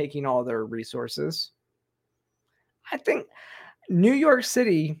because they're taking all their resources. I think New York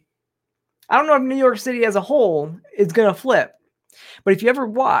City, I don't know if New York City as a whole is going to flip, but if you ever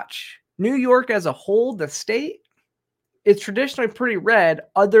watch New York as a whole, the state, it's traditionally pretty red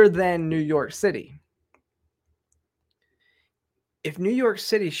other than New York City. If New York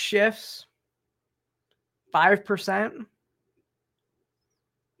City shifts 5%,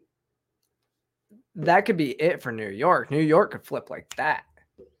 that could be it for New York. New York could flip like that.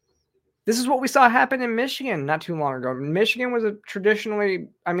 This is what we saw happen in Michigan not too long ago. Michigan was a traditionally,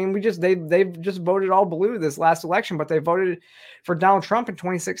 I mean, they've just voted all blue this last election, but they voted for Donald Trump in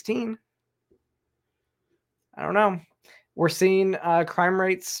 2016. I don't know. We're seeing crime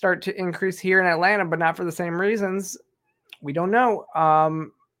rates start to increase here in Atlanta, but not for the same reasons. We don't know.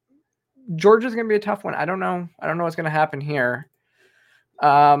 Georgia's going to be a tough one. I don't know. I don't know what's going to happen here.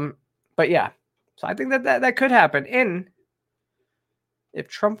 But yeah, so I think that could happen. And if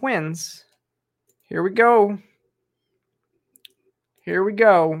Trump wins, here we go. Here we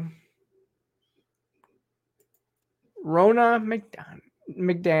go. Ronna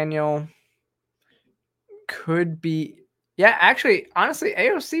McDaniel could be, yeah, actually, honestly,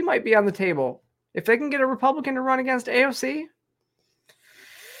 AOC might be on the table. If they can get a Republican to run against AOC,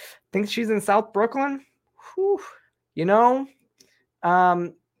 think she's in South Brooklyn. Whew. You know,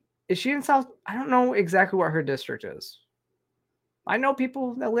 is she in South? I don't know exactly what her district is. I know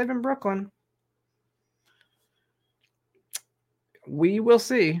people that live in Brooklyn. We will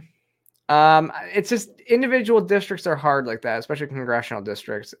see. It's just individual districts are hard like that, especially congressional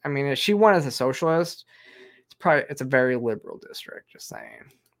districts. I mean, if she won as a socialist, it's a very liberal district, just saying.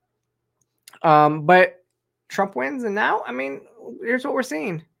 But Trump wins, and now, I mean, here's what we're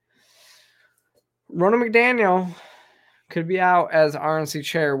seeing. Ronna McDaniel could be out as RNC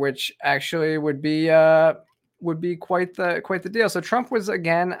chair, which actually would be quite the deal. So Trump was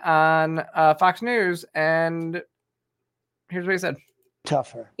again on Fox News, and here's what he said.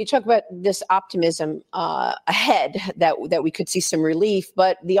 Tougher. You talk about this optimism ahead that we could see some relief,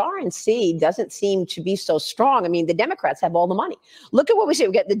 but the RNC doesn't seem to be so strong. I mean, the Democrats have all the money. Look at what we see.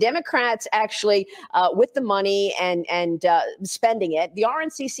 We got the Democrats actually with the money and spending it. The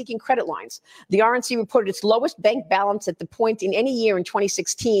RNC seeking credit lines. The RNC reported its lowest bank balance at the point in any year in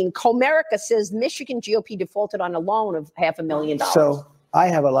 2016. Comerica says Michigan GOP defaulted on a loan of $500,000. So I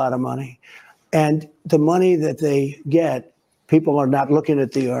have a lot of money, and the money that they get, people are not looking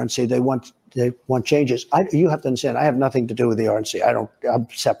at the RNC. They want changes. You have to understand, I have nothing to do with the RNC. I'm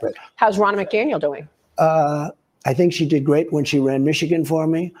separate. How's Ronna McDaniel doing? I think she did great when she ran Michigan for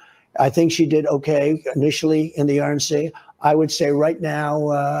me. I think she did okay initially in the RNC. I would say right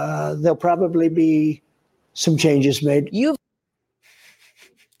now there'll probably be some changes made.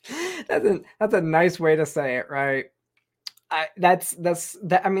 That's a nice way to say it, right? That's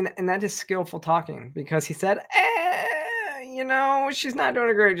that. I mean, and that is skillful talking, because he said, you know, she's not doing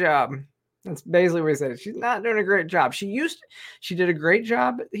a great job. That's basically what he said. She's not doing a great job. She did a great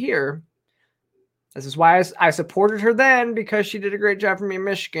job here. This is why I supported her then, because she did a great job for me in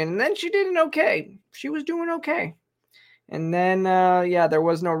Michigan. And then she did an okay. She was doing okay. And then, yeah, there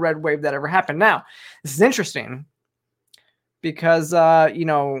was no red wave that ever happened. Now, this is interesting because, you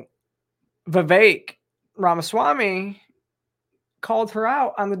know, Vivek Ramaswamy called her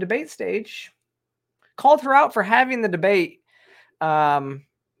out on the debate stage, called her out for having the debate on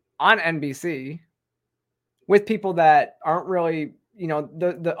NBC with people that aren't really, you know,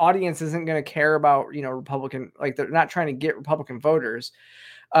 the audience isn't going to care about, you know, Republican, like they're not trying to get Republican voters.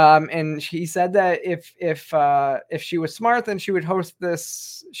 And she said that if she was smart, then she would host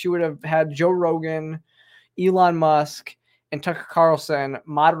this. She would have had Joe Rogan, Elon Musk, and Tucker Carlson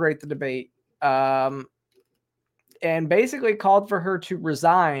moderate the debate. And basically called for her to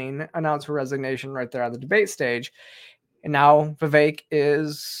resign, announce her resignation right there on the debate stage. And now Vivek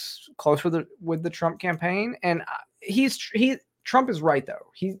is close with the Trump campaign, and Trump is right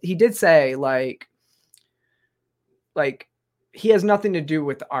though. He did say like he has nothing to do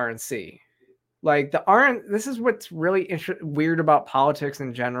with the RNC. Like this is what's really weird about politics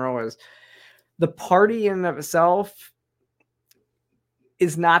in general, is the party in and of itself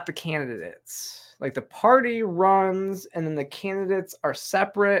is not the candidates. Like the party runs, and then the candidates are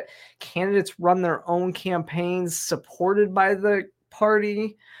separate. Candidates run their own campaigns supported by the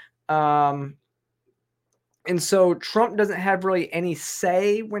party. And so Trump doesn't have really any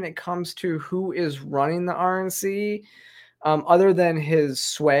say when it comes to who is running the RNC, other than his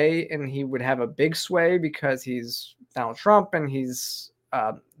sway. And he would have a big sway because he's Donald Trump, and he's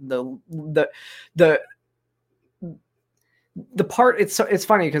it's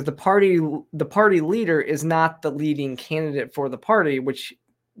funny because the party leader is not the leading candidate for the party, which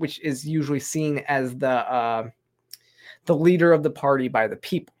is usually seen as the leader of the party by the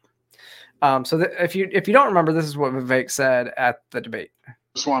people. So if you don't remember, this is what Vivek said at the debate.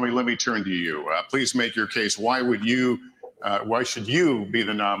 Swami, let me turn to you. Please make your case. Why should you be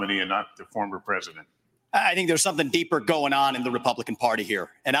the nominee and not the former president? I think there's something deeper going on in the Republican Party here,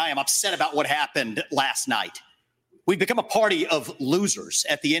 and I am upset about what happened last night. We've become a party of losers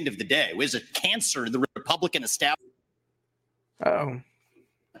at the end of the day. It was a cancer to the Republican establishment. Uh-oh.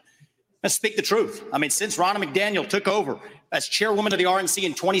 Let's speak the truth. I mean, since Ronna McDaniel took over as chairwoman of the RNC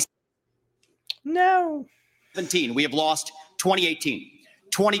in 2017, we have lost 2018,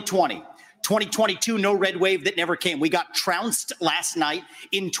 2020, 2022, no red wave that never came. We got trounced last night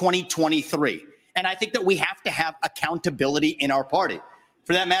in 2023. And I think that we have to have accountability in our party.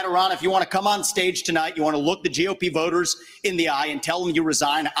 For that matter, Ron, if you want to come on stage tonight, you want to look the GOP voters in the eye and tell them you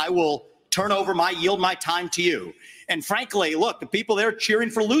resign, I will yield my time to you. And frankly, look, the people there cheering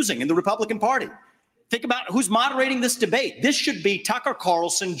for losing in the Republican Party. Think about who's moderating this debate. This should be Tucker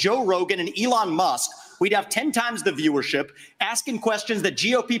Carlson, Joe Rogan, and Elon Musk. We'd have 10 times the viewership, asking questions that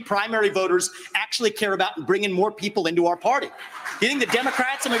GOP primary voters actually care about and bringing more people into our party. You think the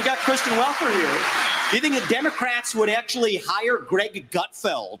Democrats, and we've got Kristen Welker here, do you think the Democrats would actually hire Greg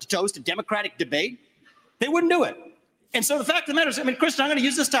Gutfeld to host a Democratic debate? They wouldn't do it. And so the fact of the matter is, I mean, Kristen, I'm going to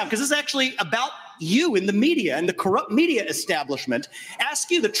use this time because this is actually about you in the media and the corrupt media establishment. Ask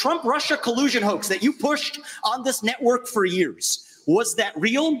you, the Trump-Russia collusion hoax that you pushed on this network for years, was that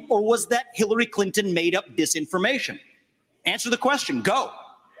real or was that Hillary Clinton made up disinformation? Answer the question. Go.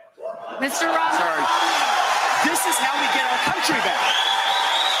 Mr. Ross. Sorry. This is how we get our country back.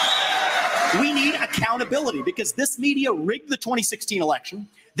 We need accountability because this media rigged the 2016 election.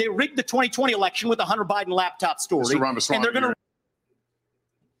 They rigged the 2020 election with the Hunter Biden laptop story. Mr. Ramaswamy, and they're going to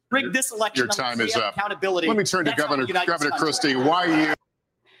rig this election. Your time is up. Accountability. Let me turn to Governor Christie. Why you?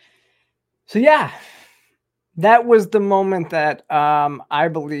 So yeah, that was the moment that I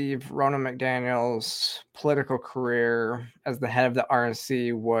believe Ronna McDaniel's political career as the head of the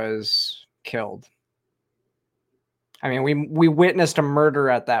RNC was killed. I mean, we witnessed a murder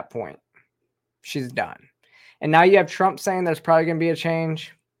at that point. She's done. And now you have Trump saying there's probably going to be a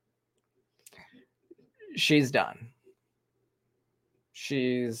change. She's done.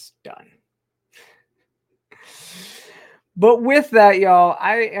 She's done. But with that, y'all,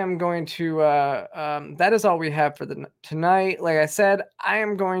 I am going to, that is all we have for tonight. Like I said, I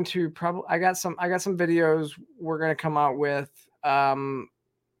am going to I got some videos we're going to come out with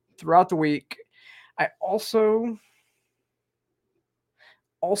throughout the week. I also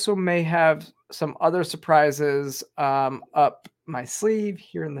may have some other surprises up my sleeve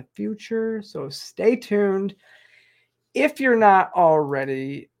here in the future. So stay tuned. If you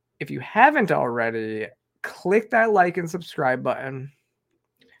haven't already, click that like and subscribe button.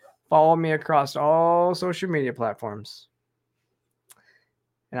 Follow me across all social media platforms.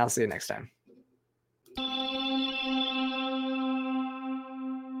 And I'll see you next time.